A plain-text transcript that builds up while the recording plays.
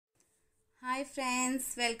Hi friends,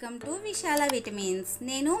 welcome to Vishala vitamins.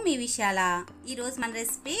 నేను మీ విశాల. ఈరోజు మన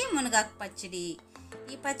రెసిపీ మునగాకు పచ్చడి.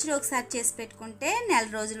 ఈ పచ్చడి ఒకసారి చేసి పెట్టుకుంటే నెల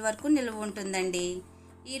రోజుల వరకు నిల్వ ఉంటుందండి.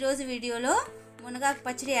 ఈరోజు వీడియోలో మునగాకు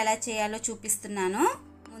పచ్చడి ఎలా చేయాలో చూపిస్తున్నాను.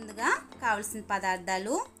 ముందుగా కావలసిన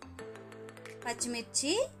పదార్థాలు: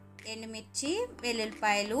 పచ్చిమిర్చి, ఎండుమిర్చి,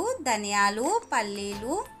 వెల్లుల్లిపాయలు, ధనియాలు,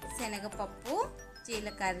 పల్లీలు, శనగపప్పు,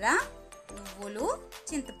 జీలకర్ర, నువ్వులు,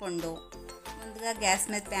 చింతపండు. ముందుగా గ్యాస్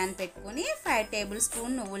మీద ప్యాన్ పెట్టుకొని 5 టేబుల్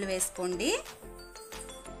స్పూన్ నువ్వులు వేసుకోండి.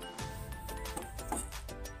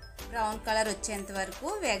 బ్రౌన్ కలర్ వచ్చేంత వరకు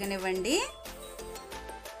వేగనివ్వండి.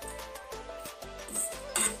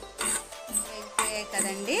 వేగిపోయాయి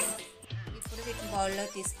కదండి. ఇప్పుడు వీటిని బౌల్లో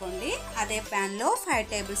తీసుకోండి. అదే ప్యాన్లో 5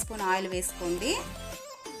 టేబుల్ స్పూన్ ఆయిల్ వేసుకోండి.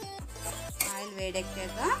 ఆయిల్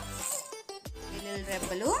వేడెక్కాక వెల్లుల్లి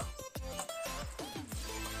రెబ్బలు,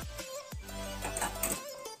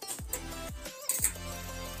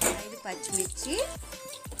 పచ్చిమిర్చి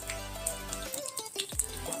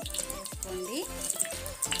వేసుకోండి.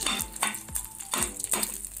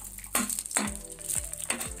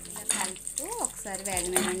 ఇలా కలుపుతూ ఒకసారి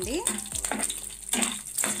వేగనివ్వండి.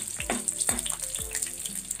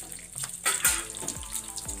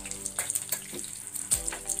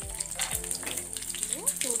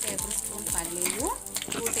 2 టేబుల్ స్పూన్ పల్లీలు,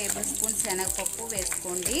 2 టేబుల్ స్పూన్ శనగపప్పు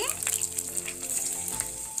వేసుకోండి.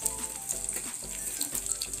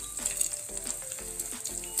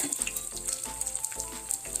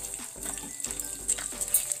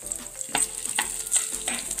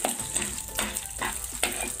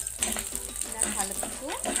 కలుపుతూ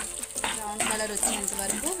బ్రౌన్ కలర్ వచ్చేంత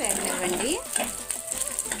వరకు వేగనివ్వండి.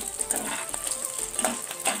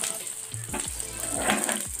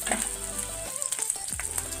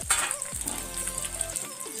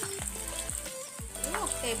 ఇప్పుడు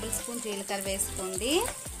 1 టేబుల్ స్పూన్ జీలకర్ర వేసుకోండి.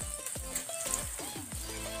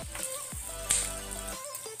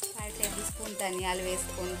 5 టేబుల్ స్పూన్ ధనియాలు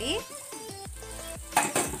వేసుకోండి.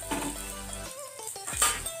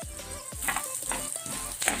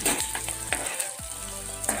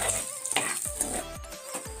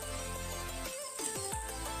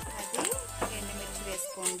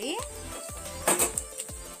 వేసుకోండి.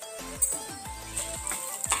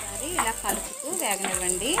 ఒకసారి ఇలా కలుపుతూ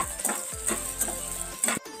వేగనివ్వండి.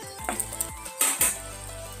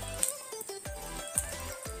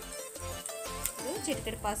 ఇప్పుడు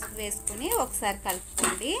చిటికెడు పసుపు వేసుకుని ఒకసారి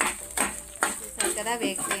కలుపుకోండి. చూసారు కదా,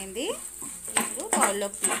 వేగిపోయింది. ఇప్పుడు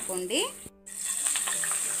బౌల్లోకి తీసుకోండి.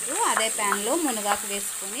 ఇప్పుడు అదే ప్యాన్లో మునగాకు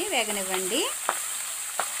వేసుకొని వేగనివ్వండి.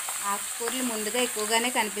 ఆకుకూరలు ముందుగా ఎక్కువగానే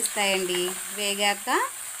కనిపిస్తాయండి, వేగాక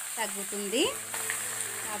తగ్గుతుంది.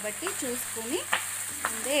 కాబట్టి చూసుకుని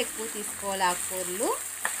ముందే ఎక్కువ తీసుకోవాలి ఆకుకూరలు.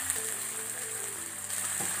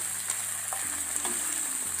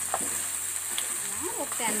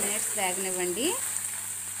 ఒక 10 మినిట్స్ వేగనివ్వండి.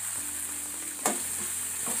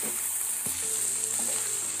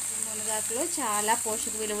 మునగాకులో చాలా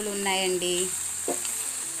పోషక విలువలు ఉన్నాయండి.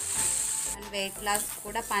 వెయిట్ లాస్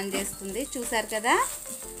కూడా పనిచేస్తుంది. చూసారు కదా,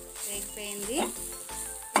 వేగిపోయింది.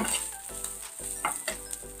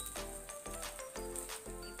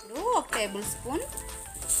 ఇప్పుడు 1 టేబుల్ స్పూన్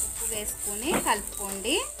ఉప్పు వేసుకొని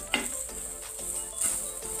కలుపుకోండి.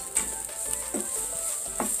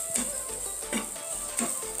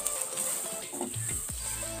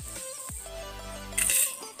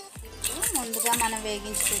 ఇప్పుడు ముందుగా మనం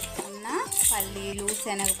వేగించి పెట్టుకున్న పల్లీలు,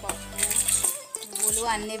 శనగపప్పు, నువ్వులు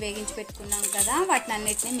అన్నీ వేగించి పెట్టుకున్నాం కదా, వాటిని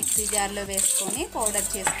అన్నిటిని మిక్సీ జార్లో వేసుకొని పౌడర్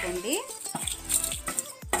చేసుకోండి.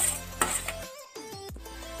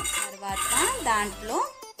 తర్వాత దాంట్లో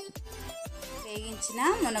వేగించిన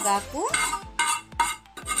మునగాకు,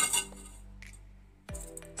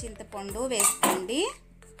 చింతపండు వేసుకోండి.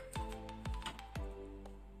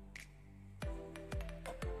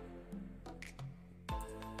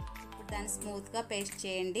 ఇప్పుడు దాన్ని స్మూత్గా పేస్ట్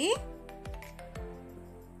చేయండి.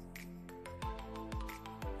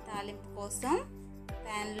 తాలింపు కోసం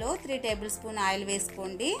ప్యాన్లో 3 టేబుల్ స్పూన్ ఆయిల్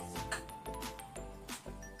వేసుకోండి.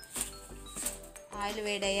 ఆయిల్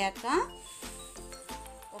వేడయ్యాక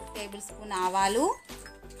 1 టేబుల్ స్పూన్ ఆవాలు,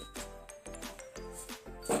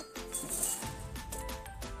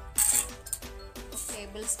 1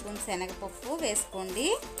 టేబుల్ స్పూన్ శనగపప్పు వేసుకోండి.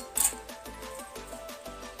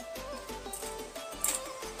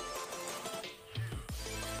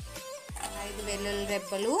 ఐదు వెల్లుల్లి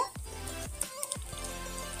రెబ్బలు,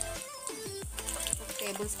 1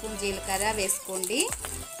 టేబుల్ స్పూన్ జీలకర్ర వేసుకోండి.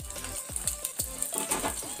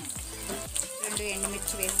 2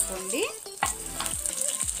 ఎండుమిర్చి వేసుకోండి.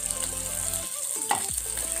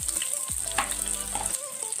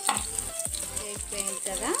 వేగిపోయింది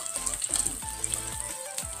కదా,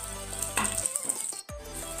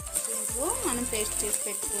 ఇప్పుడు మనం పేస్ట్ చేసి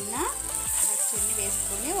పెట్టుకున్న పచ్చడిని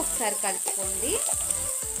వేసుకొని ఒకసారి కలుపుకోండి.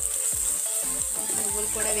 నువ్వులు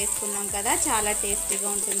కూడా వేసుకున్నాం కదా, చాలా టేస్టీగా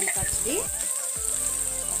ఉంటుంది పచ్చడి.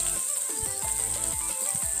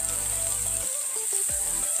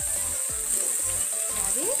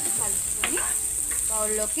 అది కలుపుకొని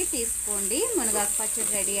బౌల్లోకి తీసుకోండి. మునగాకు పచ్చడి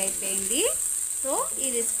రెడీ అయిపోయింది. సో ఈ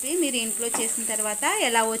రెసిపీ మీరు ఇంట్లో చేసిన తర్వాత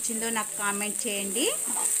ఎలా వచ్చిందో నాకు కామెంట్ చేయండి.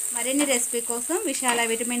 మరిన్ని రెసిపీ కోసం విశాల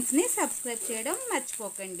విటమిన్స్ని సబ్స్క్రైబ్ చేయడం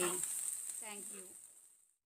మర్చిపోకండి. Thank you.